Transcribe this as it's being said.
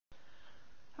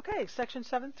Okay, section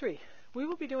 7.3. We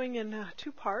will be doing in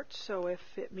two parts, so if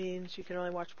it means you can only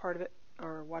watch part of it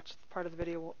or watch part of the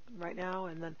video right now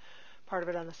and then part of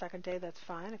it on the second day, that's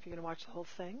fine. If you're going to watch the whole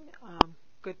thing,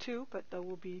 good too, but there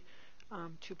will be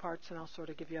two parts and I'll sort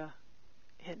of give you a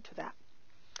hint to that.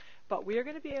 But we are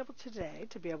going to be able today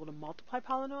to be able to multiply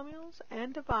polynomials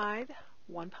and divide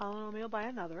one polynomial by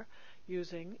another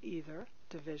using either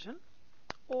division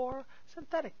or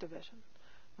synthetic division.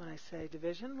 When I say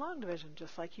division, long division,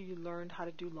 just like you learned how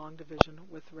to do long division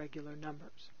with regular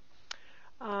numbers.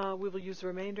 We will use the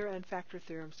remainder and factor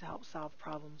theorems to help solve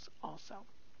problems also.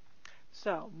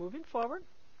 So, moving forward,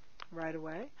 right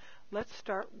away, let's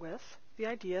start with the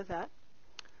idea that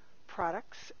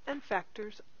products and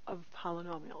factors of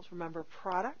polynomials. Remember,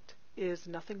 product is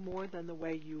nothing more than the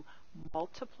way you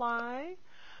multiply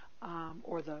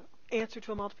or the answer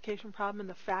to a multiplication problem, and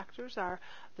the factors are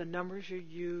the numbers you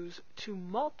use to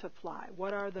multiply.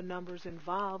 What are the numbers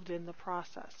involved in the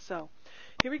process? So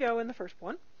here we go in the first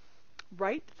one.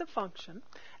 Write the function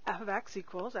f of x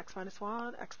equals x minus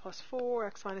 1, x plus 4,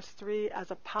 x minus 3 as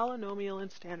a polynomial in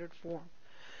standard form.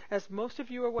 As most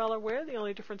of you are well aware, the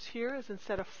only difference here is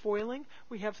instead of foiling,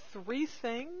 we have three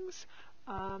things,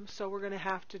 so we're going to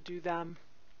have to do them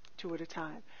two at a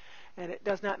time. And it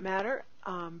does not matter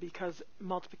because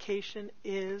multiplication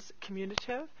is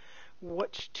commutative.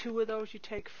 Which two of those you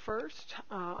take first?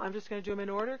 I'm just going to do them in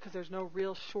order because there's no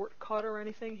real shortcut or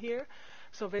anything here.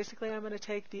 So basically I'm going to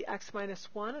take the x minus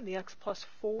 1 and the x plus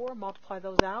 4, multiply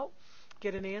those out,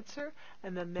 get an answer,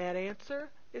 and then that answer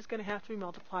is going to have to be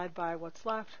multiplied by what's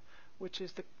left, which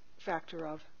is the factor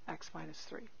of x minus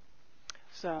 3.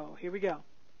 So here we go.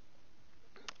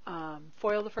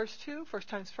 Foil the first two, first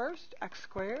times first, x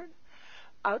squared.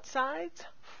 Outsides,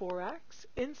 4x.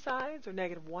 Insides are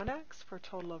negative 1x for a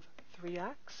total of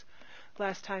 3x.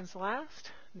 Last times last,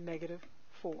 negative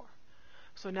 4.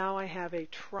 So now I have a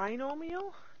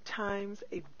trinomial times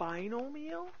a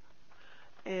binomial,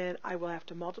 and I will have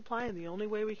to multiply, and the only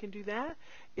way we can do that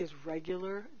is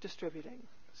regular distributing.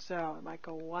 So it might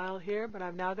go a while here, but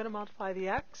I'm now going to multiply the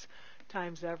x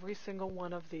times every single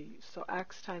one of these. So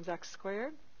x times x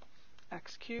squared,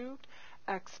 x cubed,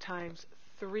 x times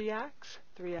 3x,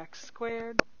 3x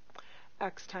squared,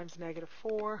 x times negative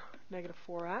 4, negative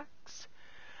 4x,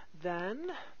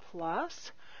 then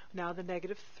plus, now the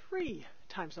negative 3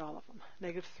 times all of them.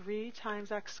 Negative 3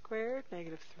 times x squared,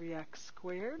 negative 3x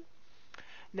squared,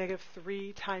 negative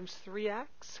 3 times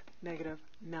 3x, negative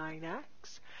 9x,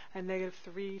 and negative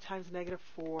 3 times negative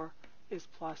 4 is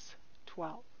plus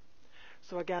 12.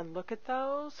 So again, look at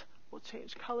those. We'll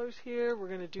change colors here. We're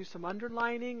going to do some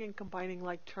underlining and combining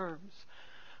like terms.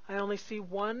 I only see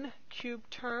one cubed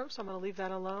term, so I'm going to leave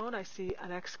that alone. I see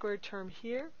an x squared term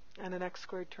here and an x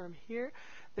squared term here.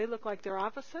 They look like they're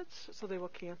opposites, so they will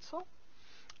cancel.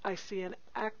 I see an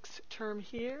x term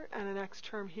here and an x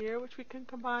term here, which we can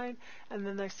combine, and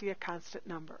then I see a constant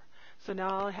number. So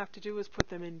now all I have to do is put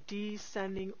them in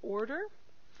descending order,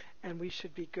 and we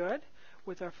should be good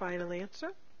with our final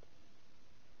answer.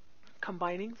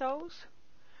 Combining those,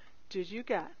 did you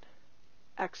get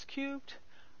x cubed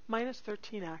minus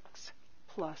 13x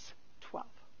plus 12?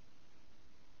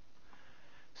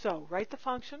 So write the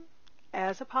function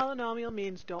as a polynomial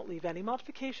means don't leave any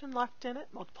multiplication left in it.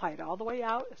 Multiply it all the way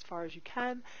out as far as you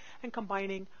can, and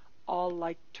combining all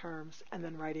like terms and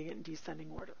then writing it in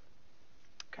descending order.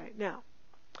 Okay, now,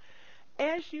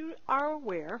 as you are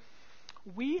aware,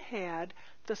 we had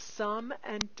the sum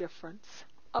and difference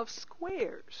of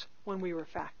squares when we were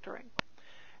factoring.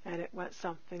 And it went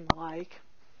something like,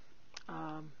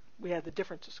 we had the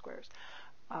difference of squares.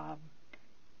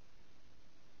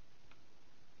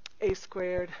 A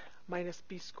squared minus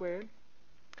b squared.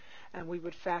 And we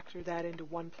would factor that into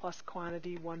 1 plus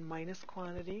quantity, 1 minus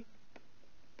quantity.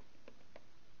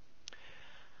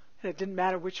 And it didn't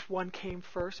matter which one came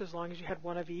first as long as you had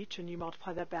one of each, and you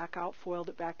multiply that back out, foiled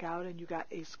it back out, and you got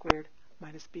a squared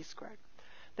minus b squared.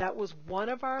 That was one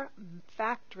of our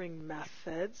factoring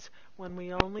methods when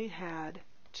we only had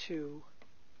two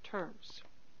terms.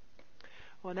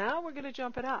 Well, now we're going to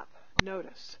jump it up.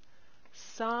 Notice,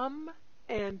 sum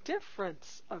and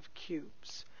difference of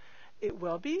cubes. It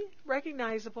will be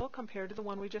recognizable compared to the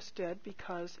one we just did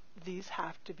because these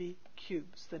have to be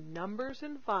cubes. The numbers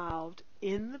involved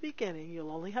in the beginning,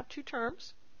 you'll only have two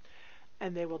terms,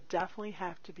 and they will definitely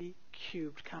have to be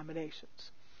cubed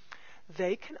combinations.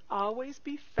 They can always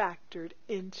be factored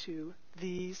into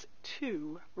these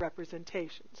two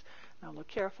representations. Now look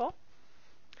careful.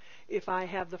 If I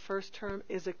have the first term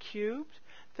is a cubed,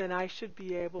 then I should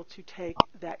be able to take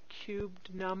that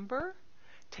cubed number,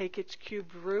 take its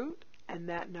cubed root, and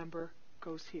that number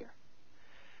goes here.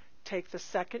 take the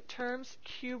second term's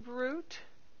cube root,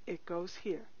 it goes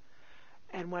here.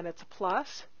 And when it's a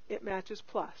plus, it matches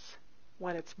plus.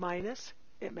 When it's minus,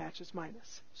 it matches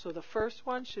minus. So the first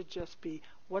one should just be,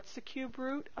 what's the cube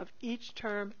root of each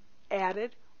term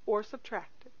added or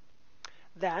subtracted?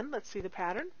 Then, let's see the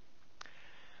pattern.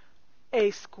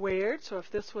 A squared, so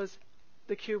if this was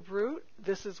the cube root,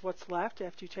 this is what's left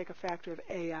after you take a factor of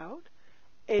a out.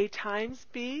 A times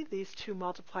b, these two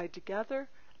multiplied together,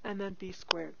 and then b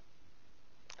squared.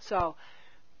 So,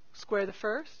 square the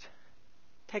first,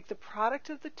 take the product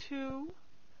of the two,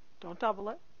 don't double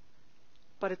it,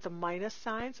 but it's a minus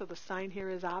sign, so the sign here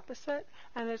is opposite,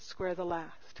 and then square the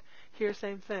last. Here,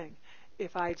 same thing.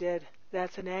 If I did,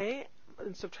 that's an a,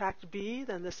 and subtract b,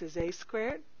 then this is a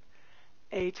squared.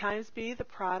 A times b, the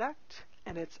product,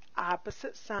 and it's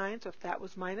opposite sign, so if that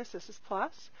was minus, this is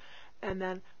plus, and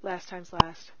then last times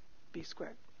last, b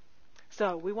squared.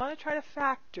 So we want to try to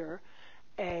factor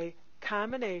a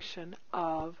combination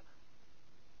of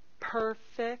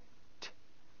perfect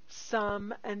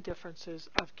sum and differences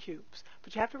of cubes.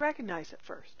 But you have to recognize it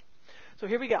first. So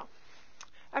here we go.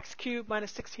 X cubed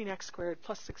minus 16x squared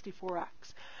plus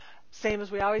 64x. Same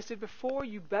as we always did before,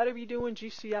 you better be doing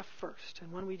GCF first.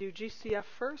 And when we do GCF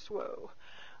first,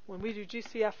 when we do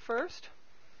GCF first,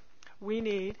 we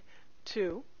need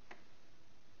to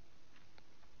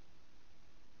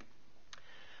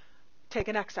take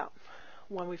an x out.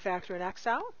 When we factor an x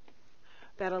out,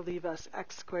 that'll leave us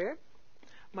x squared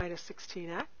minus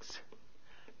 16x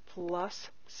plus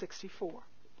 64.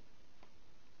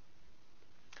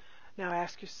 Now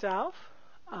ask yourself,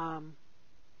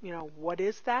 what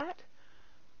is that?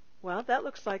 Well, that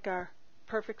looks like our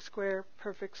perfect square,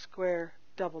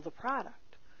 double the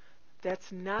product.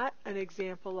 That's not an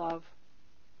example of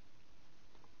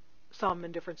sum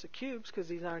and difference of cubes because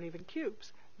these aren't even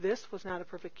cubes. This was not a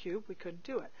perfect cube. We couldn't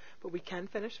do it. But we can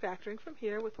finish factoring from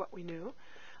here with what we knew.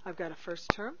 I've got a first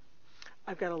term.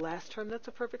 I've got a last term that's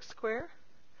a perfect square.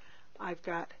 I've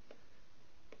got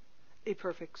a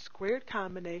perfect squared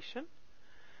combination.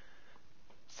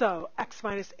 So x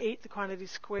minus 8, the quantity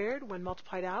squared, when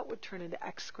multiplied out, would turn into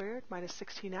x squared minus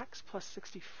 16x plus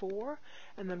 64.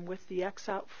 And then with the x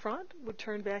out front, would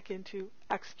turn back into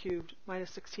x cubed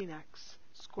minus 16x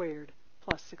squared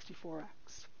plus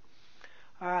 64x.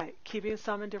 All right, keeping the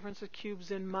sum and difference of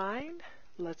cubes in mind,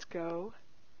 let's go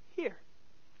here.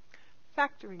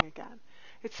 Factoring again.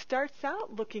 It starts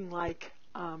out looking like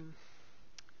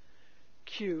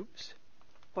cubes,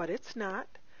 but it's not.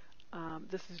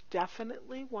 This is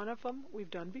definitely one of them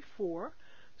we've done before.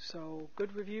 So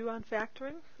good review on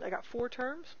factoring. I got 4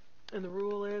 terms, and the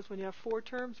rule is when you have 4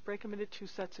 terms, break them into 2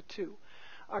 sets of 2.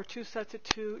 Our 2 sets of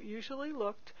 2 usually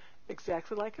looked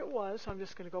exactly like it was, so I'm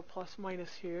just going to go plus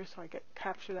minus here so I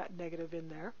capture that negative in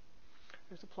there.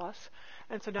 There's a plus.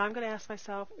 And so now I'm going to ask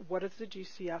myself, what is the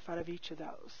GCF out of each of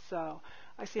those? So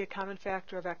I see a common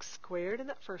factor of x squared in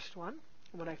that first one.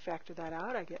 And when I factor that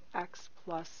out, I get x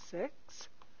plus 6,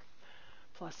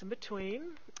 plus in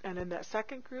between. And in that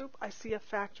second group, I see a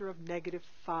factor of negative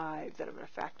 5 that I'm going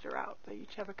to factor out. They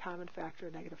each have a common factor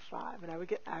of negative 5. And I would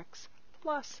get x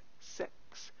plus 6.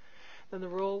 Then the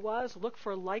rule was, look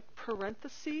for like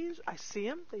parentheses. I see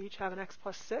them. They each have an x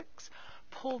plus 6.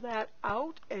 Pull that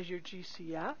out as your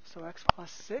GCF. So x plus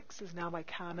 6 is now my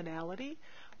commonality.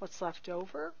 What's left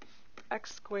over?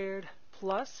 X squared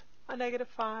plus a negative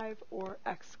 5, or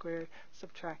x squared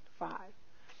subtract 5.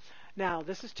 Now,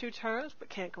 this is 2 terms, but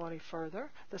can't go any further.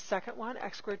 The second one,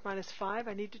 x squared minus 5,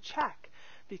 I need to check,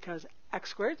 because x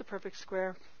squared is a perfect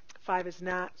square, 5 is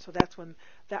not, so that's when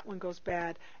that one goes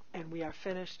bad, and we are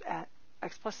finished at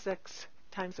x plus 6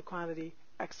 times the quantity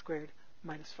x squared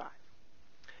minus 5.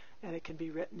 And it can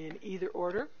be written in either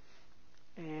order,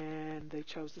 and they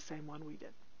chose the same one we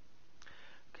did.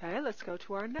 Okay, let's go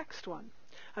to our next one.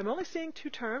 I'm only seeing 2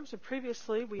 terms, and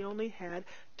previously we only had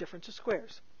difference of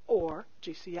squares, or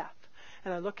GCF.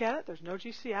 And I look at it, there's no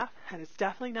GCF, and it's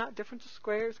definitely not difference of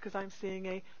squares because I'm seeing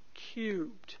a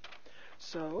cubed.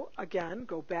 So, again,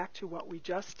 go back to what we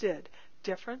just did.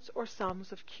 Difference or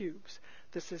sums of cubes.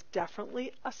 This is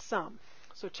definitely a sum,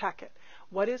 so check it.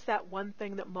 What is that one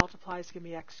thing that multiplies to give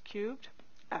me x cubed?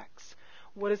 X.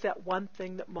 What is that one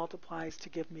thing that multiplies to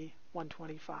give me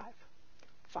 125?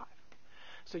 5.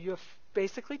 So you have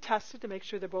basically tested to make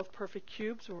sure they're both perfect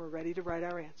cubes, and we're ready to write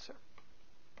our answer.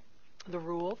 The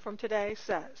rule from today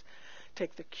says,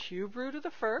 take the cube root of the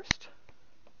first.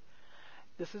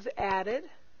 This is added,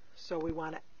 so we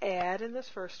want to add in this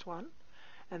first one,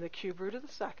 and the cube root of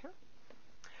the second.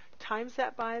 Times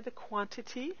that by the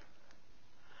quantity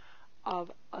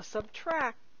of a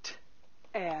subtract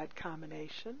add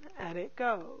combination, and it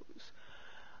goes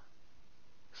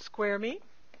square me,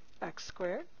 x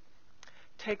squared.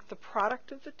 Take the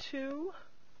product of the two,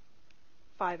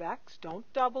 5x. Don't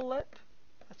double it.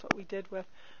 That's what we did with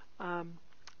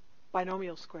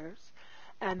binomial squares.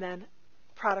 And then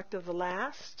product of the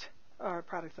last, or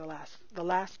product of the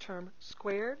last term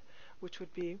squared, which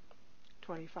would be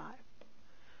 25.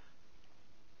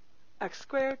 X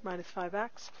squared minus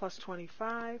 5x plus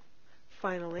 25.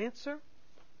 Final answer.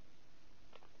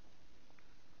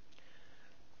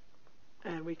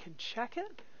 And we can check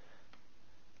it.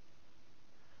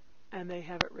 And they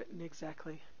have it written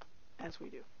exactly as we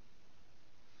do.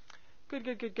 Good,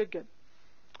 good, good, good, good.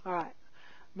 All right,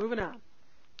 moving on.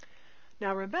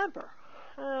 Now remember,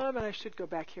 and I should go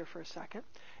back here for a second,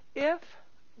 if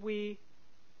we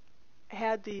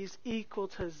had these equal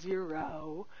to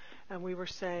 0 and we were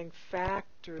saying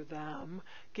factor them,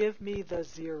 give me the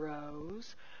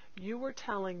zeros, you were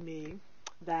telling me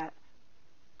that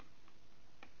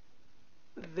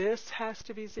this has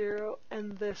to be 0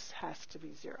 and this has to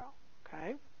be 0,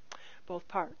 okay? Both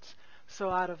parts. So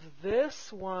out of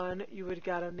this one, you would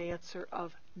get an answer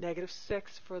of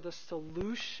 -6 for the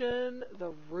solution,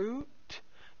 the root,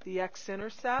 the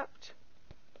x-intercept.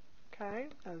 Okay,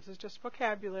 now this is just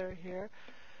vocabulary here.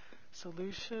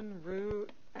 Solution,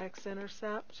 root,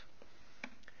 x-intercept.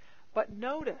 But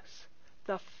notice,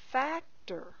 the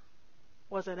factor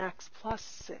was an x plus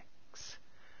 6.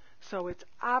 So it's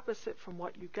opposite from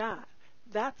what you got.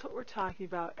 That's what we're talking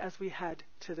about as we head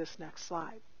to this next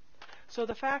slide. So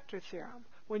the factor theorem,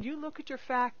 when you look at your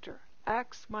factor,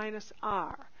 x minus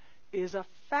r is a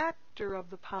factor of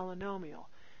the polynomial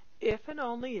if and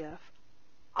only if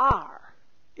r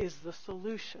is the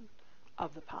solution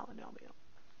of the polynomial.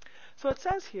 So it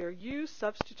says here, use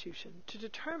substitution to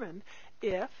determine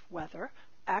whether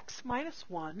x minus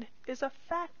 1 is a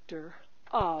factor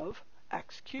of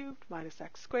x cubed minus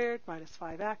x squared minus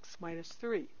 5x minus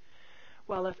 3.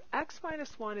 Well, if x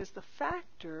minus 1 is the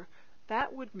factor,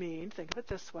 that would mean, think of it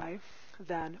this way,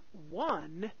 then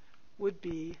 1 would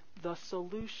be the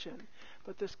solution.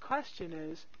 But this question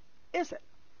is it?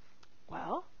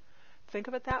 Well, think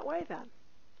of it that way then.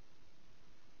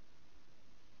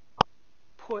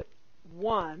 Put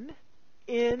 1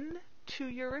 into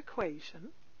your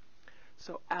equation.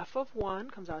 So f of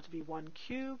 1 comes out to be 1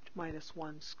 cubed minus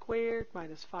 1 squared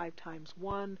minus 5 times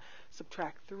 1,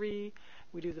 subtract 3.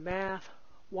 We do the math.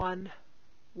 1,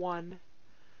 1.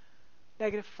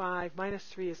 -5 minus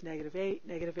 3 is -8.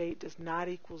 -8 does not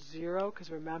equal 0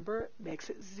 because remember, it makes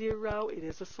it 0. It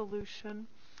is a solution.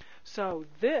 So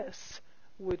this,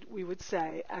 we would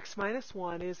say, x minus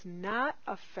 1 is not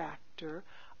a factor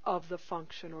of the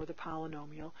function or the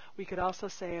polynomial. We could also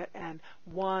say it, and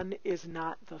 1 is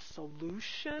not the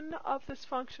solution of this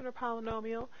function or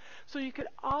polynomial. So you could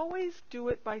always do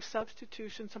it by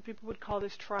substitution. Some people would call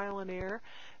this trial and error.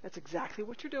 That's exactly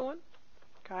what you're doing.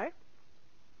 Okay?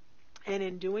 And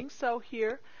in doing so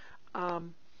here,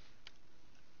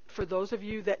 for those of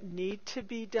you that need to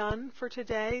be done for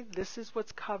today, this is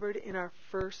what's covered in our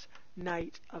first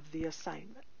night of the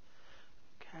assignment.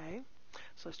 Okay,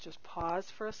 so let's just pause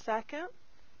for a second.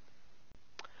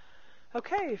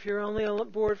 Okay, if you're only on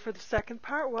board for the second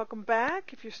part, welcome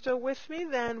back. If you're still with me,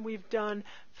 then we've done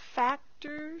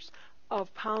factors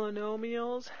of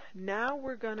polynomials. Now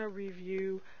we're going to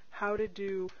review how to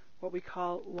do what we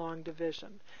call long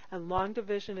division. And long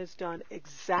division is done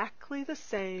exactly the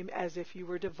same as if you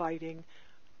were dividing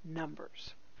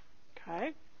numbers.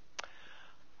 Okay?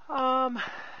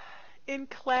 In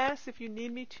class, if you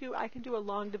need me to, I can do a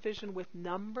long division with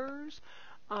numbers.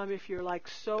 If you're like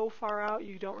so far out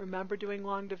you don't remember doing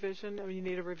long division, or you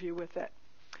need a review with it.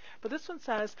 But this one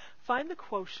says, find the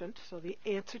quotient, so the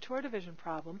answer to our division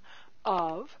problem,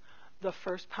 of the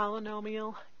first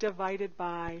polynomial divided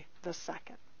by the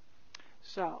second.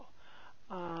 So,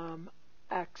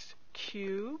 x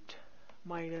cubed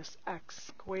minus x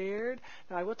squared.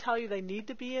 Now I will tell you they need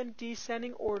to be in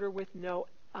descending order with no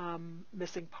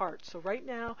missing parts. So right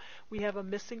now we have a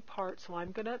missing part, so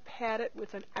I'm going to pad it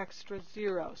with an extra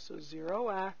 0. So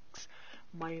 0x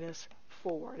minus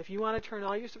 4. If you want to turn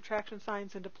all your subtraction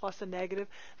signs into plus and negative,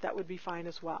 that would be fine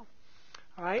as well.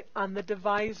 All right, on the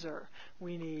divisor,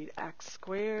 we need x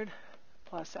squared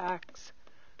plus x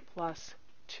plus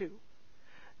 2.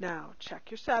 Now,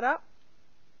 check your setup.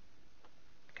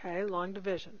 Okay, long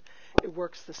division. It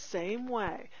works the same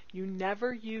way. You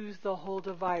never use the whole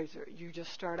divisor. You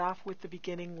just start off with the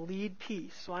beginning lead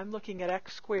piece. So I'm looking at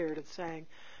x squared and saying,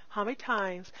 how many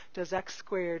times does x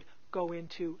squared go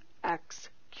into x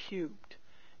cubed?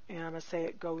 And I'm going to say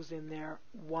it goes in there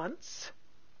once.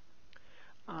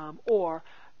 Or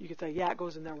you could say, yeah, it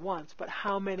goes in there once, but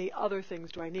how many other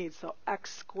things do I need? So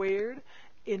x squared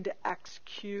into x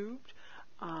cubed.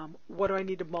 What do I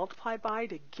need to multiply by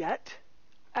to get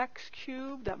x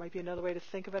cubed? That might be another way to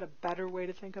think of it, a better way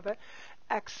to think of it.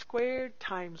 X squared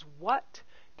times what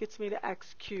gets me to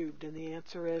x cubed? And the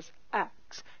answer is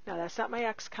x. Now that's not my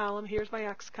x column. Here's my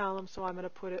x column, so I'm going to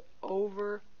put it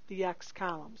over the x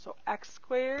column. So x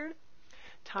squared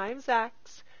times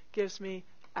x gives me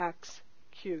x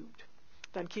cubed.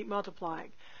 Then keep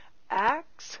multiplying.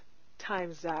 X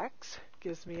times x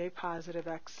gives me a positive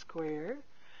x squared.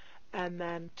 And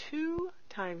then 2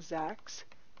 times x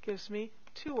gives me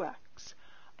 2x.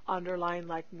 Underline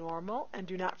like normal, and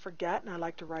do not forget, and I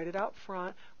like to write it out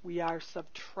front, we are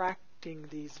subtracting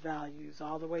these values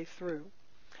all the way through.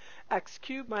 X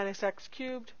cubed minus x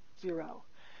cubed, 0.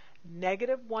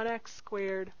 Negative 1x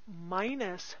squared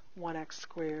minus 1x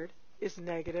squared is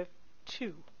negative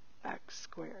 2x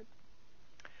squared.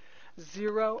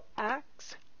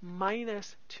 0x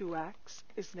minus 2x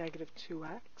is negative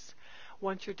 2x.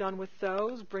 Once you're done with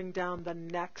those, bring down the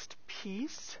next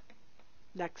piece,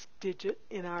 next digit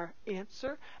in our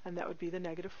answer, and that would be the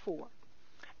negative 4.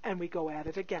 And we go at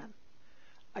it again.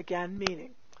 Again,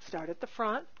 meaning, start at the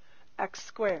front, x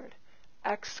squared.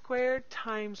 X squared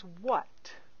times what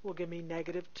will give me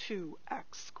negative 2x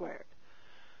squared?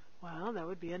 Well, that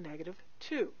would be a negative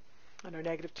 2. And our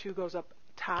negative 2 goes up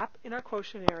top in our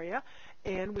quotient area,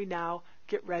 and we now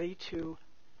get ready to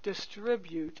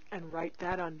distribute and write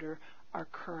that under our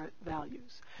current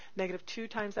values. Negative 2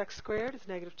 times x squared is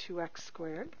negative 2x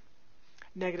squared.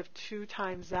 Negative 2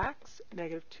 times x,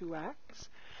 negative 2x.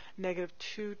 Negative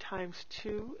 2 times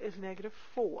 2 is negative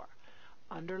 4.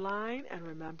 Underline, and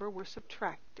remember we're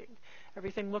subtracting.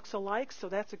 Everything looks alike, so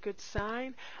that's a good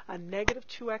sign. A negative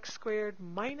 2x squared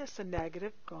minus a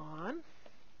negative, gone.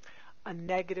 A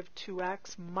negative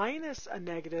 2x minus a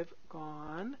negative,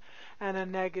 gone, and a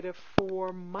negative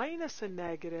 4 minus a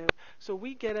negative. So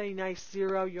we get a nice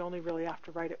 0. You only really have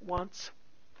to write it once.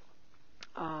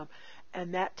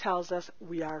 And that tells us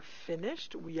we are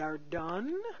finished, we are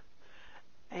done,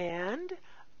 and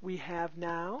we have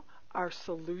now our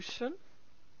solution.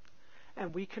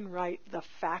 And we can write the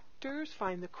factors,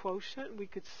 find the quotient. We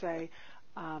could say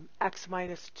x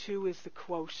minus 2 is the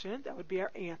quotient. That would be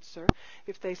our answer.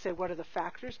 If they say, what are the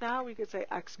factors now? We could say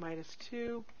x minus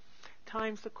 2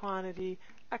 times the quantity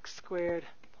x squared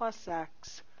plus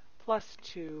x plus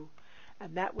 2.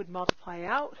 And that would multiply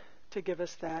out to give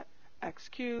us that x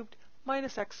cubed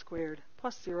minus x squared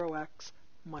plus 0x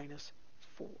minus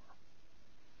 4.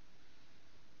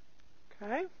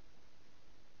 Okay?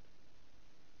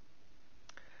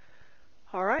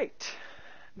 All right.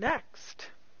 Next,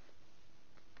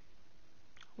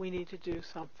 we need to do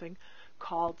something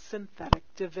called synthetic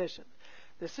division.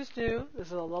 This is new. This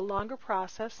is a little longer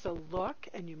process, so look,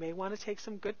 and you may want to take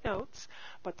some good notes,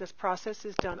 but this process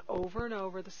is done over and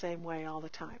over the same way all the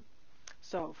time.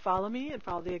 So follow me and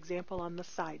follow the example on the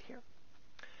side here.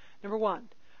 Number 1,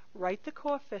 write the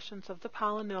coefficients of the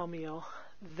polynomial,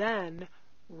 then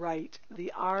write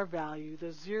the r value,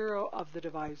 the 0 of the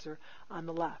divisor, on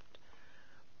the left.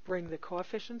 Bring the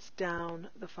coefficients down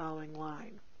the following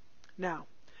line. Now,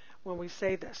 when we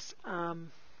say this,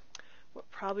 what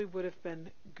probably would have been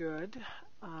good,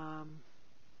 I'm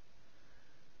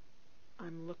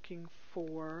looking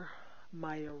for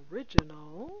my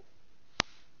original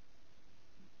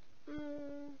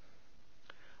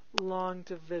long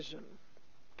division.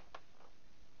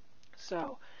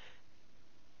 So,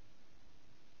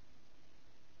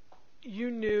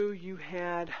 you knew you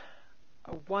had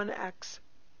a 1x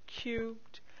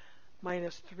cubed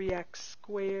minus 3x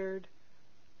squared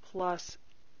plus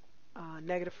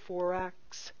negative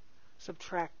 4x,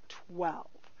 subtract 12.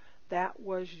 That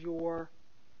was your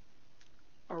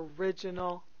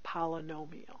original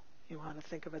polynomial. You want to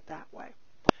think of it that way.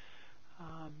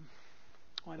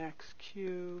 1x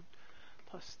cubed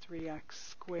plus 3x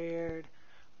squared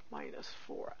minus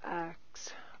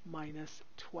 4x minus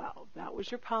 12. That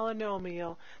was your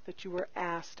polynomial that you were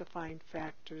asked to find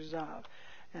factors of.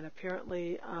 And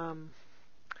apparently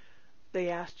they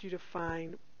asked you to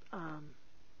find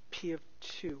p of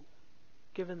 2,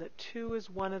 given that 2 is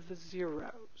one of the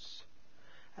zeros.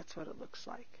 That's what it looks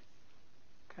like.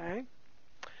 Okay?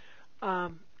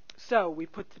 So we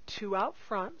put the 2 out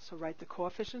front, so write the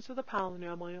coefficients of the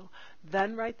polynomial,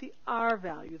 then write the r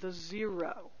value, the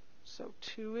 0. So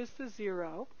 2 is the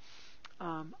 0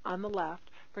 on the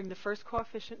left. Bring the first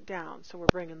coefficient down, so we're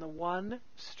bringing the 1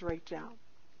 straight down.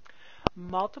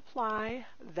 Multiply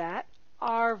that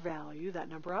r value, that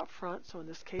number out front, so in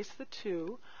this case the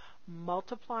 2,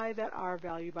 multiply that r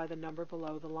value by the number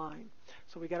below the line.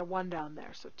 So we got a 1 down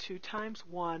there. So 2 times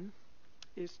 1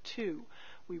 is 2.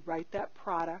 We write that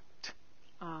product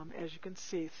As you can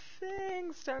see,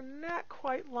 things are not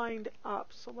quite lined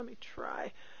up. So let me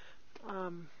try.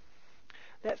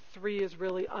 That 3 is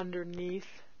really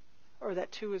underneath, or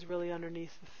that 2 is really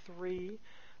underneath the 3.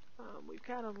 We've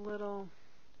got a little,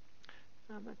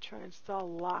 I'm going to try and install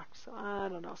locked, so I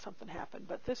don't know, something happened.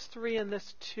 But this 3 and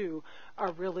this 2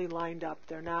 are really lined up.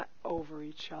 They're not over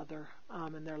each other,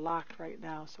 and they're locked right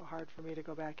now, so hard for me to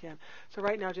go back in. So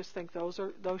right now, just think those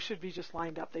should be just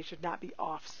lined up. They should not be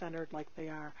off-centered like they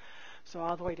are. So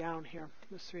all the way down here,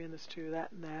 this 3 and this 2,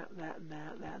 that and that, that and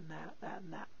that, that and that, that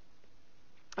and that.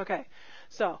 Okay,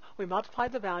 so we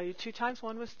multiplied the value. 2 times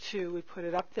 1 was 2. We put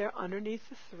it up there underneath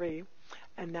the 3.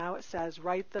 And now it says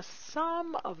write the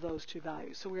sum of those two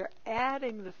values. So we are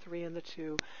adding the 3 and the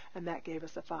 2, and that gave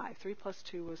us a 5. 3 plus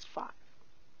 2 was 5.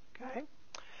 Okay?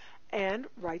 And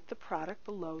write the product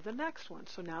below the next one.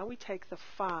 So now we take the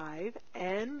 5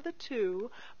 and the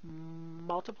 2,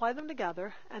 multiply them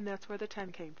together, and that's where the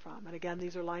 10 came from. And again,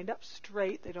 these are lined up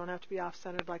straight. They don't have to be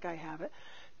off-centered like I have it.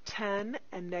 10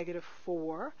 and negative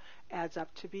 4 adds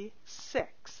up to be 6.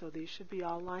 So these should be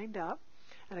all lined up.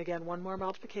 And again, one more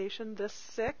multiplication. This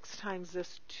 6 times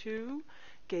this 2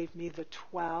 gave me the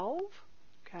 12.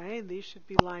 Okay, and these should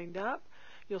be lined up.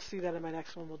 You'll see that in my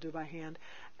next one we'll do by hand.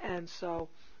 And so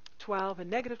 12 and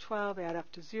negative 12 add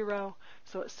up to 0.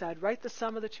 So it said write the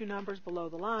sum of the two numbers below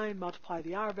the line, multiply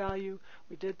the R value.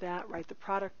 We did that. Write the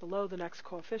product below the next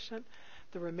coefficient.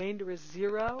 The remainder is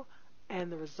 0,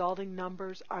 and the resulting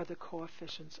numbers are the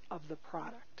coefficients of the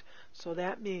product. So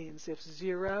that means if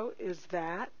 0 is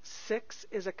that, 6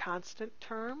 is a constant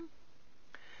term,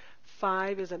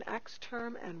 5 is an x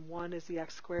term, and 1 is the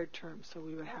x squared term. So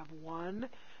we would have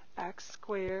 1x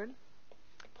squared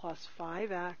plus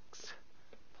 5x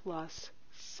plus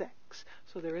 6.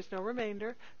 So there is no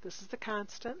remainder. This is the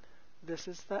constant. This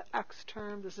is the x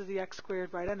term. This is the x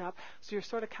squared right on up. So you're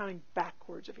sort of counting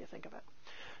backwards if you think of it.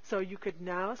 So you could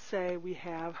now say we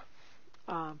have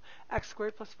x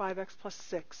squared plus 5x plus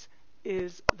 6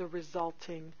 is the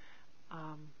resulting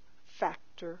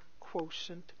factor,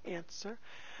 quotient, answer.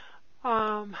 We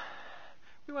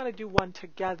want to do one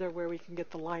together where we can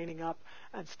get the lining up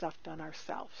and stuff done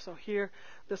ourselves. So here,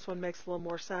 this one makes a little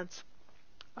more sense.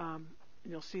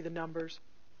 You'll see the numbers.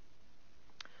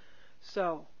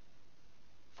 So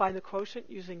find the quotient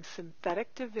using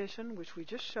synthetic division, which we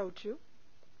just showed you.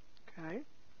 Okay.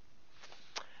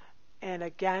 And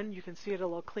again, you can see it a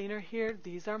little cleaner here.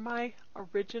 These are my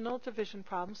original division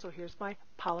problems. So here's my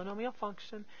polynomial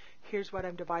function. Here's what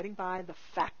I'm dividing by, the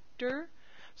factor.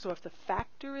 So if the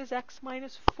factor is x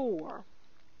minus 4,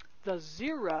 the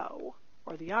 0,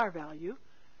 or the R value,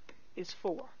 is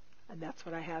 4. And that's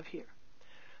what I have here.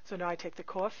 So now I take the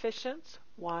coefficients,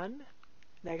 1,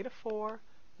 negative 4,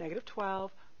 negative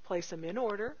 12, place them in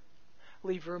order,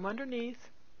 leave room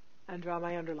underneath, and draw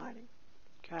my underlining.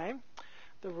 Okay?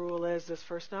 The rule is this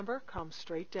first number comes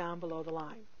straight down below the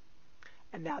line.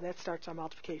 And now that starts our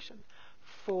multiplication.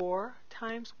 4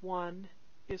 times 1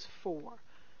 is 4.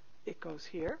 It goes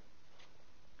here.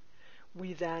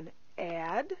 We then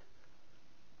add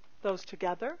those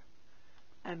together,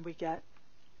 and we get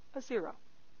a 0.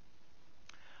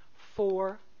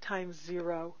 4 times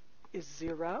 0 is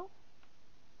 0.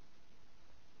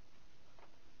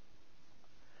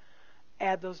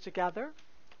 Add those together,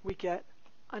 we get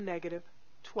a negative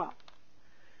 12.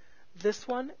 This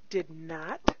one did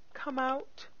not come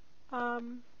out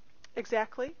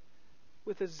exactly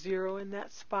with a 0 in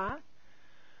that spot,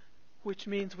 which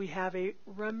means we have a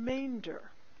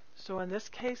remainder. So in this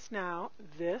case now,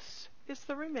 this is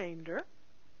the remainder.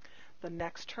 The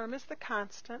next term is the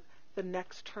constant. The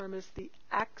next term is the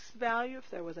x value. If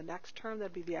there was a next term,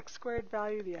 that'd be the x squared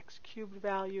value, the x cubed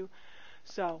value.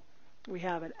 So we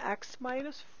have an x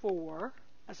minus 4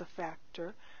 as a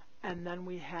factor, and then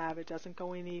we have, it doesn't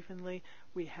go in evenly,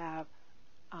 we have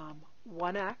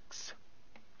 1x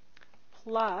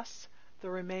plus the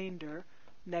remainder,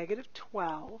 negative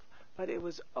 12, but it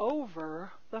was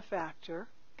over the factor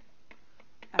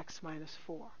x minus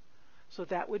 4. So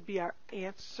that would be our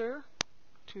answer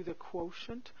to the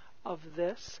quotient of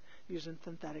this using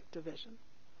synthetic division.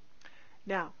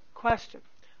 Now, question.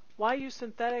 Why use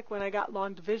synthetic when I got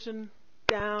long division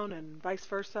down and vice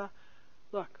versa?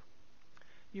 Look,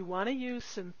 you want to use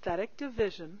synthetic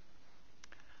division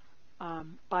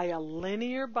by a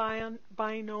linear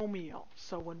binomial.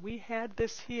 So when we had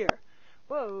this here,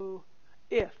 whoa,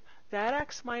 if that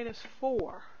x minus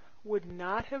 4 would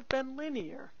not have been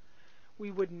linear,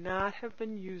 we would not have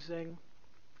been using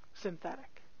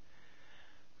synthetic.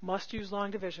 Must use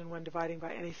long division when dividing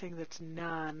by anything that's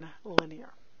non-linear.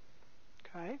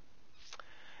 Okay?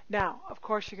 Now, of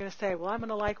course, you're going to say, well, I'm going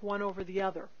to like one over the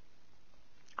other.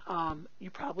 You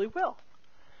probably will.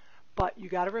 But you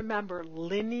got to remember,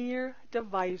 linear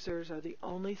divisors are the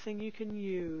only thing you can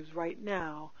use right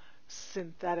now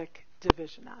synthetic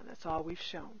division on. That's all we've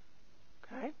shown.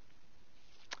 Okay?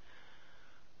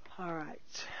 All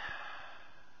right.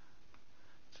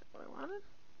 That's what I wanted.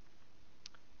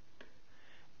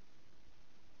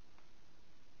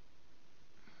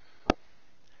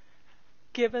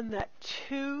 Given that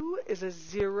 2 is a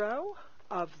 0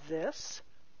 of this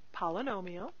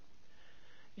polynomial,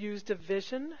 use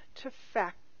division to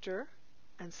factor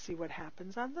and see what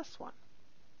happens on this one.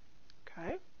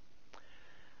 Okay?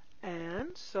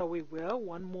 And so we will,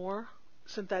 one more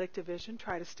synthetic division,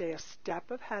 try to stay a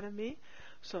step ahead of me.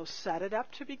 So set it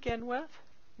up to begin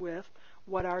with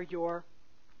what are your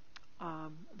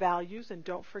values, and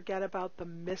don't forget about the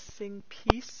missing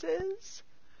pieces.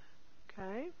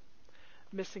 Okay?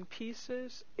 Missing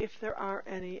pieces, if there are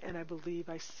any, and I believe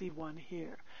I see one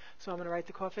here. So I'm going to write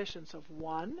the coefficients of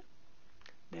 1,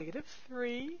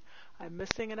 -3. I'm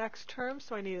missing an x term,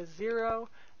 so I need a 0,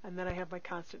 and then I have my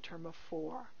constant term of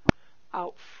 4.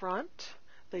 Out front,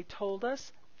 they told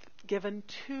us, given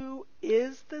 2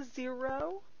 is the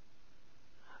 0,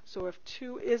 so if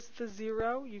 2 is the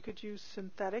 0, you could use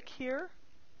synthetic here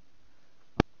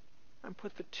and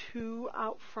put the 2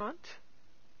 out front.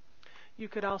 You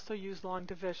could also use long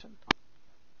division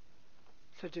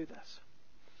to do this.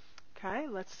 Okay,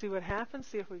 let's see what happens,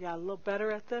 see if we got a little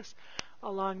better at this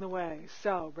along the way.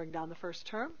 So bring down the first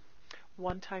term.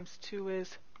 1 times 2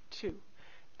 is 2.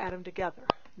 Add them together,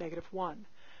 -1.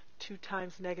 2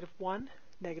 times -1,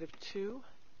 -2.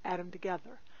 Add them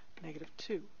together,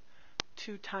 -2.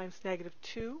 2 times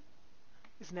 -2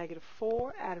 is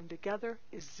 -4. Add them together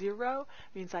is 0.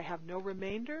 Means I have no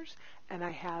remainders, and I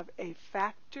have a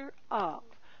factor of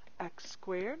x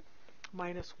squared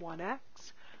minus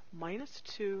 1x minus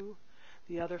 2.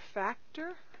 The other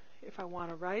factor, if I want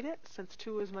to write it, since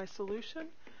 2 is my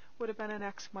solution, would have been an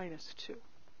x minus 2.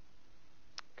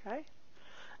 Okay?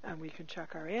 And we can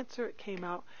check our answer. It came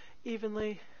out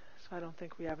evenly, so I don't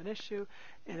think we have an issue.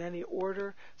 In any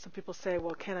order, some people say,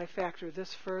 well, can I factor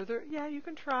this further? Yeah, you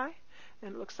can try.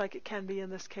 And it looks like it can be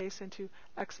in this case into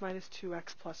x minus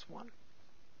 2x plus 1.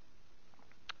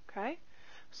 Okay?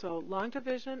 So long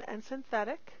division and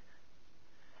synthetic.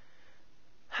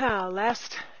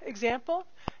 Last example.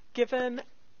 Given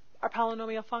our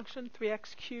polynomial function,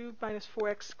 3x cubed minus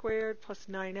 4x squared plus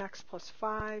 9x plus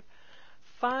 5,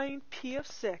 find p of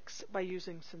 6 by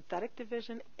using synthetic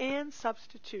division and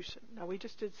substitution. Now we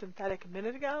just did synthetic a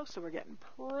minute ago, so we're getting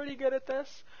pretty good at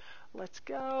this. Let's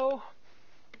go.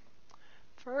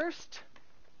 First,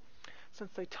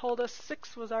 since they told us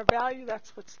 6 was our value,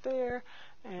 that's what's there.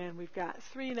 And we've got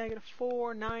 3,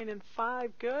 -4, 9, and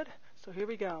 5. Good. So here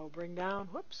we go. Bring down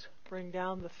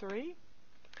the 3.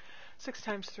 6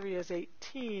 times 3 is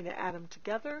 18. Add them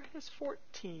together is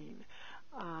 14.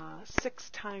 6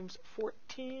 times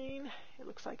 14, it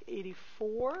looks like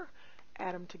 84.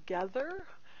 Add them together.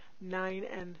 9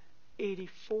 and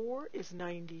 84 is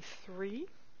 93.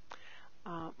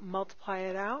 Multiply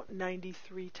it out.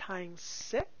 93 times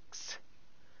 6,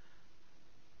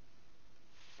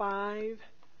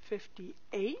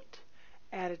 558.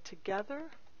 Added together,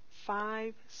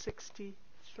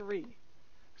 563.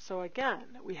 So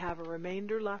again, we have a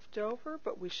remainder left over,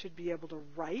 but we should be able to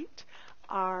write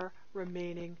our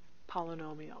remaining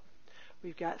polynomial.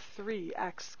 We've got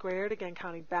 3x squared, again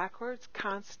counting backwards,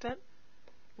 constant,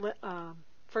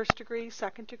 first degree,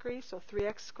 second degree, so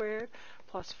 3x squared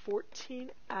plus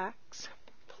 14x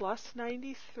plus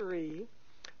 93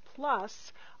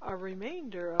 plus a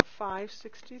remainder of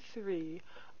 563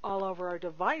 all over our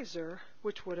divisor,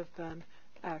 which would have been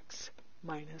x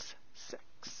minus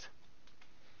 6.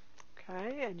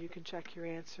 Okay, and you can check your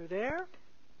answer there.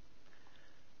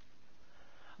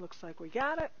 Looks like we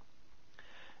got it.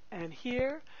 And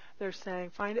here they're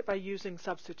saying find it by using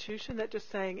substitution. That's just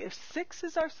saying if 6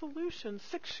 is our solution,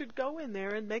 6 should go in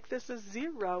there and make this a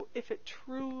 0 if it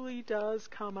truly does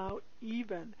come out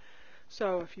even.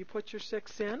 So if you put your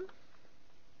 6 in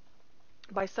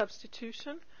by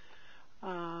substitution,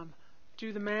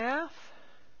 do the math.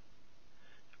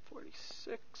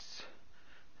 46.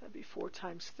 That'd be 4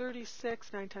 times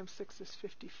 36. 9 times 6 is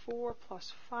 54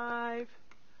 plus 5.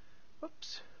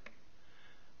 Whoops.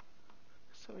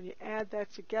 So when you add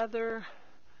that together,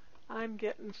 I'm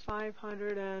getting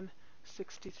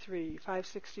 563.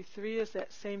 563 is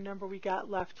that same number we got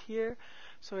left here.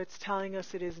 So it's telling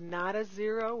us it is not a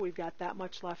 0. We've got that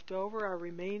much left over, our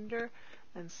remainder.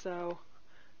 And so,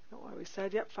 what we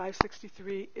said, yep,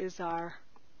 563 is our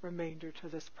remainder to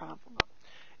this problem.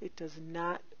 It does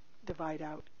not divide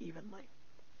out evenly.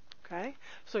 Okay,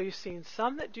 so you've seen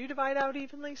some that do divide out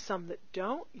evenly, some that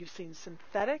don't. You've seen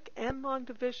synthetic and long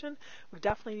division. We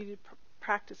definitely need to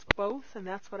practice both, and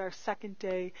that's what our second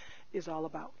day is all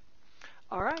about.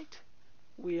 All right,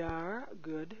 we are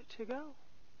good to go.